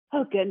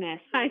Oh, goodness.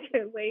 I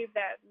could wave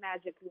that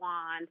magic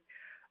wand.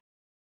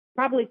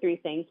 Probably three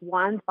things.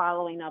 One,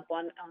 following up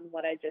on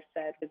what I just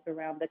said, is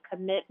around the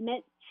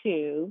commitment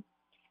to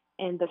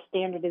and the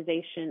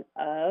standardization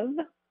of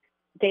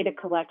data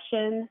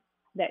collection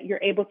that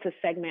you're able to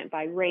segment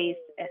by race,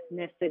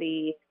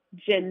 ethnicity,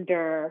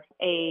 gender,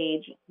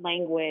 age,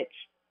 language,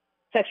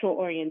 sexual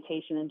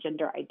orientation, and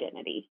gender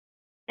identity.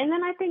 And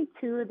then I think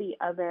two of the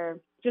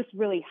other just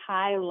really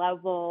high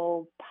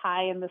level,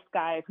 pie in the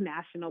sky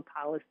national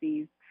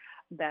policies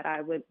that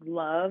I would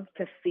love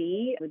to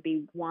see would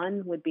be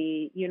one would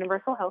be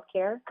universal health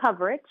care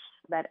coverage,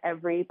 that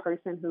every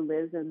person who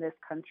lives in this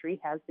country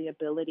has the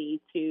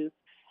ability to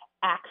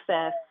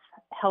access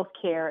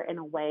healthcare in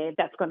a way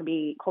that's going to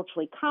be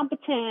culturally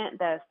competent,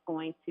 that's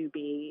going to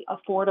be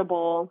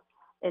affordable,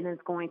 and is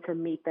going to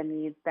meet the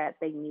needs that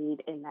they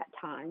need in that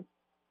time.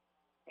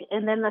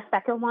 And then the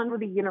second one would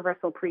be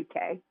universal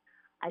pre-K.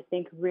 I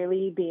think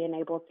really being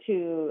able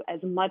to, as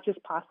much as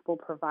possible,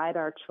 provide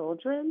our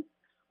children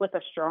with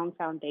a strong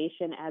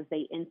foundation as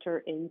they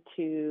enter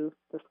into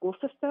the school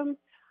system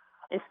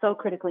is so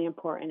critically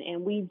important.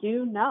 And we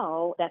do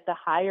know that the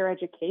higher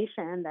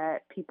education that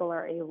people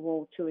are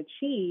able to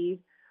achieve,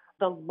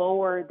 the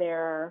lower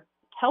their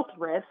health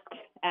risk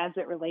as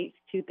it relates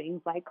to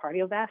things like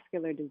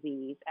cardiovascular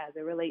disease, as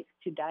it relates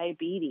to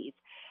diabetes,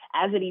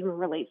 as it even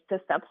relates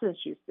to substance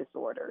use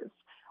disorders.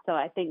 So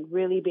I think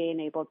really being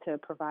able to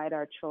provide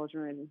our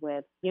children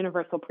with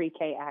universal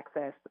pre-K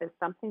access is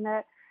something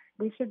that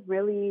we should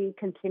really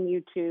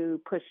continue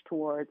to push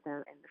towards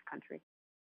in this country.